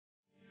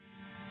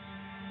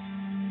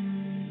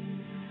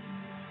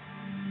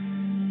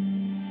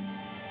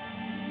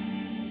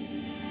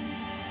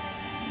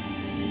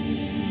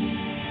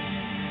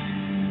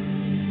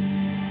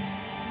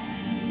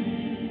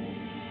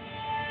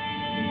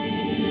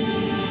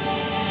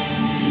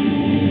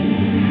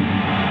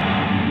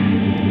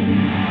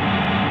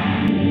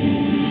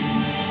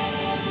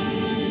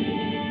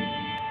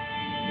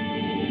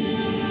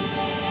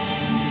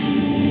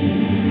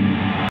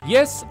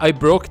Yes, I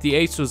broke the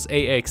ASUS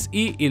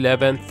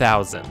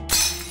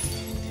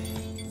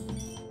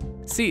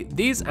AXE11000. See,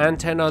 these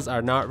antennas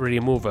are not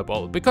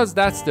removable because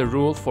that's the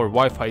rule for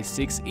Wi-Fi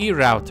 6E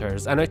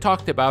routers, and I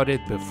talked about it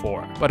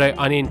before, but I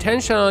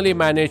unintentionally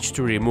managed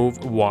to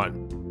remove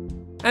one.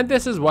 And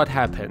this is what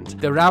happened.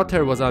 The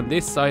router was on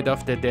this side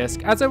of the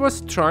desk as I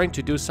was trying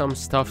to do some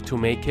stuff to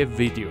make a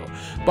video.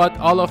 But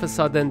all of a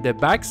sudden the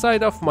back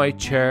side of my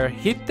chair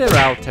hit the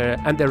router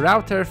and the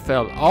router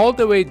fell all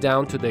the way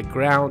down to the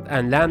ground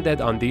and landed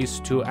on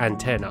these two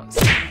antennas.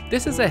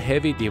 This is a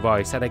heavy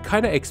device and I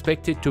kinda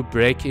expected to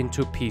break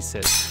into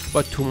pieces.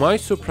 But to my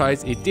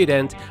surprise it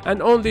didn't,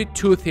 and only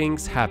two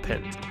things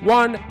happened.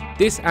 One,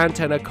 this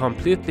antenna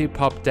completely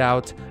popped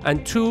out,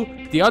 and two,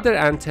 the other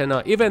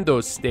antenna, even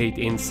though stayed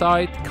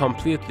inside,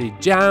 completely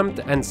jammed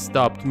and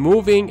stopped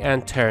moving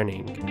and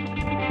turning.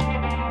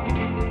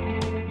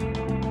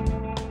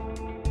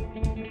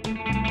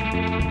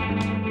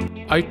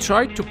 I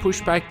tried to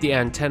push back the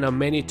antenna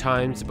many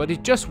times, but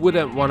it just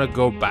wouldn't want to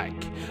go back.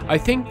 I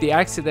think the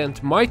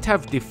accident might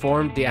have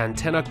deformed the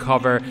antenna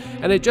cover,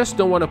 and I just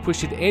don't want to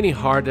push it any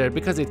harder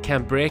because it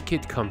can break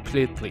it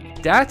completely.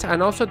 That,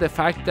 and also the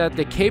fact that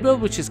the cable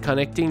which is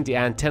connecting the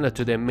antenna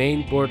to the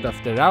main board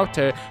of the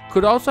router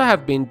could also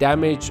have been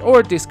damaged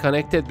or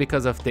disconnected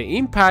because of the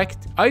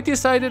impact. I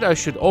decided I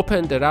should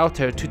open the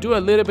router to do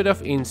a little bit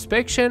of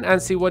inspection and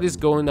see what is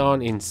going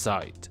on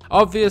inside.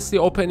 Obviously,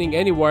 opening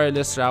any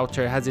wireless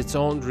router has its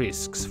own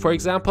risks. For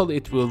example,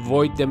 it will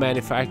void the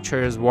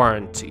manufacturer's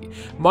warranty.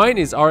 Mine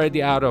is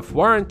already out of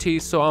warranty,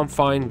 so I'm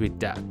fine with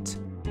that.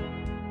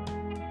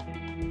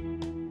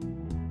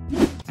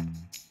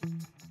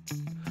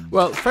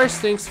 Well,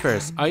 first things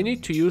first, I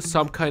need to use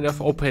some kind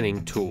of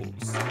opening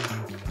tools.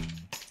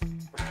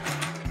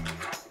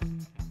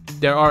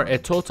 There are a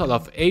total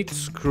of 8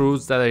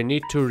 screws that I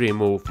need to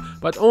remove,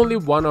 but only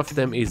one of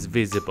them is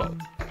visible.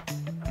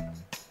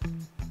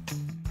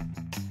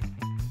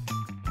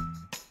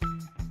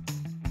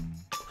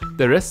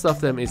 The rest of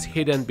them is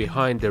hidden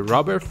behind the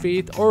rubber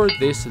feet or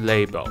this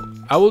label.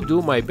 I will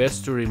do my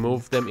best to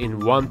remove them in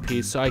one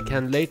piece so I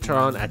can later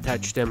on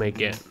attach them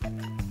again.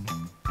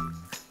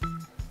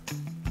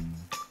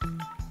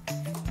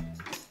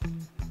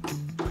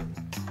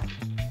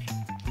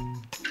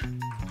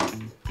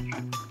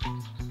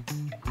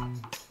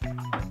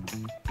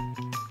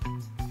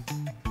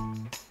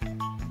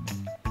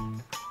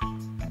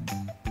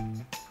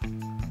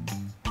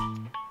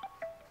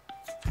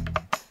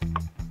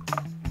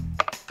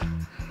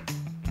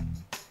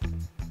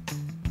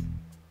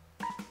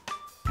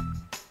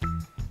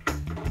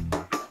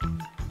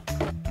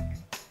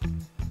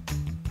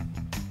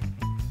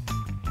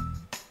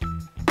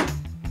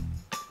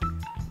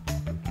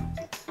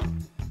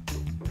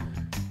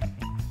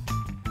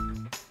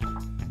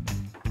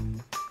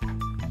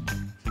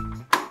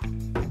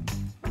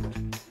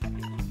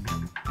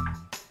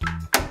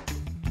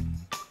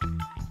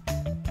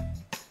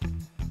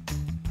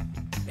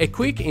 A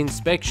quick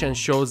inspection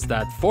shows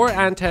that 4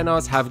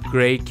 antennas have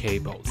gray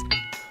cables,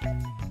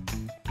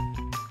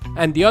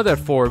 and the other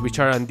 4, which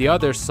are on the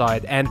other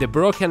side, and the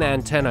broken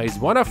antenna is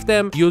one of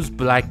them, use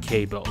black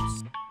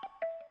cables.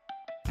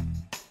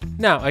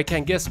 Now I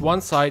can guess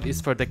one side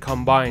is for the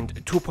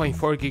combined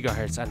 2.4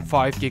 GHz and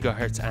 5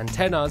 GHz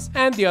antennas,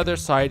 and the other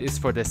side is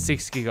for the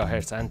 6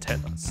 GHz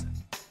antennas.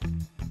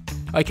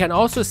 I can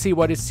also see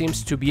what it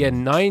seems to be a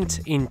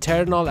 9th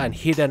internal and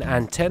hidden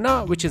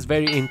antenna, which is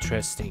very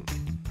interesting.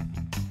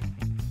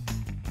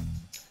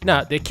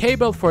 Now, the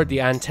cable for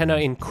the antenna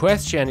in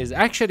question is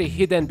actually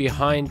hidden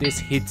behind this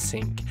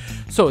heatsink.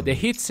 So the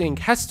heatsink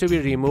has to be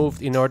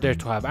removed in order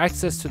to have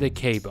access to the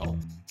cable.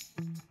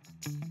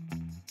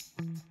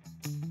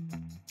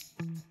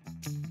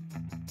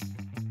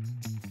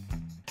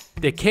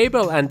 The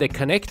cable and the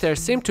connector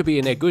seem to be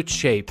in a good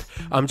shape.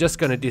 I'm just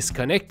gonna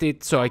disconnect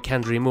it so I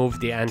can remove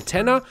the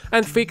antenna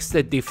and fix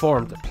the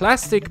deformed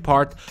plastic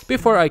part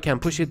before I can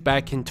push it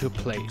back into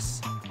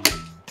place.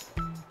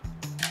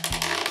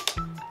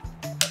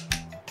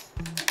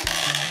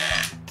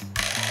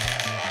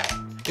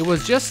 It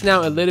was just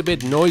now a little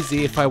bit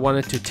noisy if I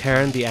wanted to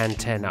turn the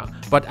antenna,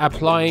 but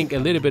applying a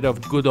little bit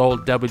of good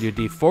old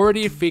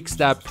WD-40 fixed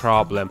that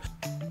problem,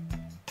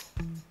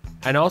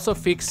 and also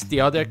fixed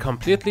the other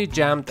completely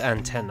jammed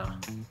antenna.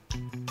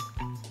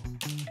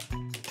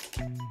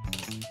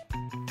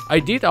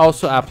 I did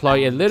also apply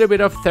a little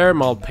bit of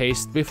thermal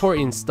paste before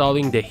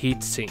installing the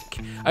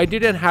heatsink. I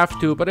didn't have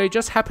to, but I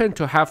just happened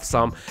to have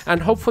some, and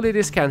hopefully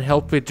this can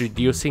help with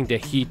reducing the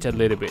heat a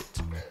little bit.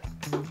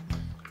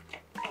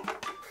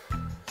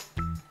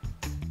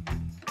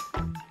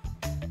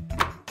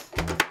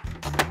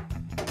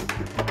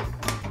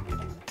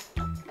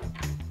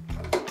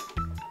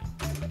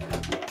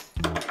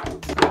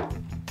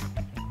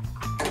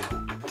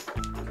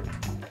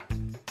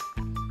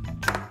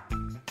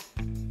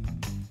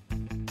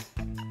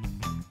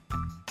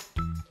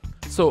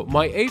 So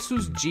my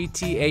ASUS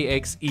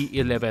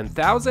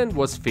GT-AXE11000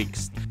 was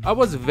fixed. I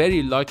was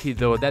very lucky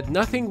though that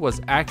nothing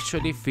was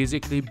actually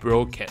physically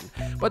broken,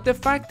 but the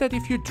fact that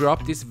if you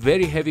drop this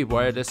very heavy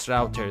wireless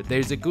router, there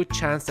is a good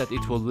chance that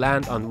it will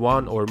land on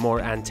one or more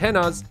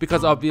antennas,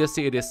 because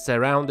obviously it is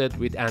surrounded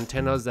with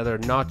antennas that are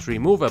not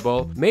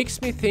removable,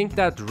 makes me think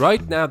that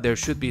right now there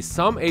should be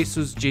some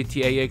ASUS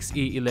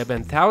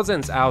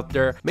GT-AXE11000s out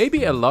there,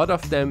 maybe a lot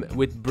of them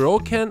with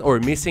broken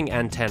or missing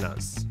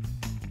antennas.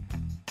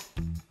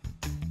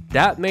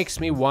 That makes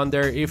me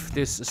wonder if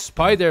this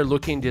spider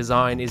looking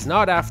design is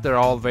not after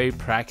all very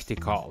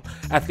practical,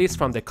 at least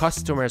from the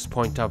customer's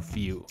point of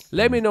view.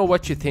 Let me know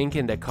what you think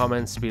in the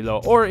comments below,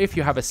 or if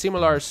you have a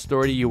similar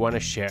story you want to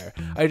share.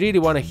 I really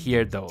want to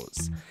hear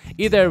those.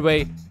 Either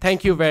way,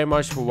 thank you very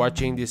much for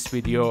watching this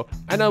video,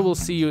 and I will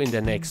see you in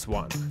the next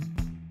one.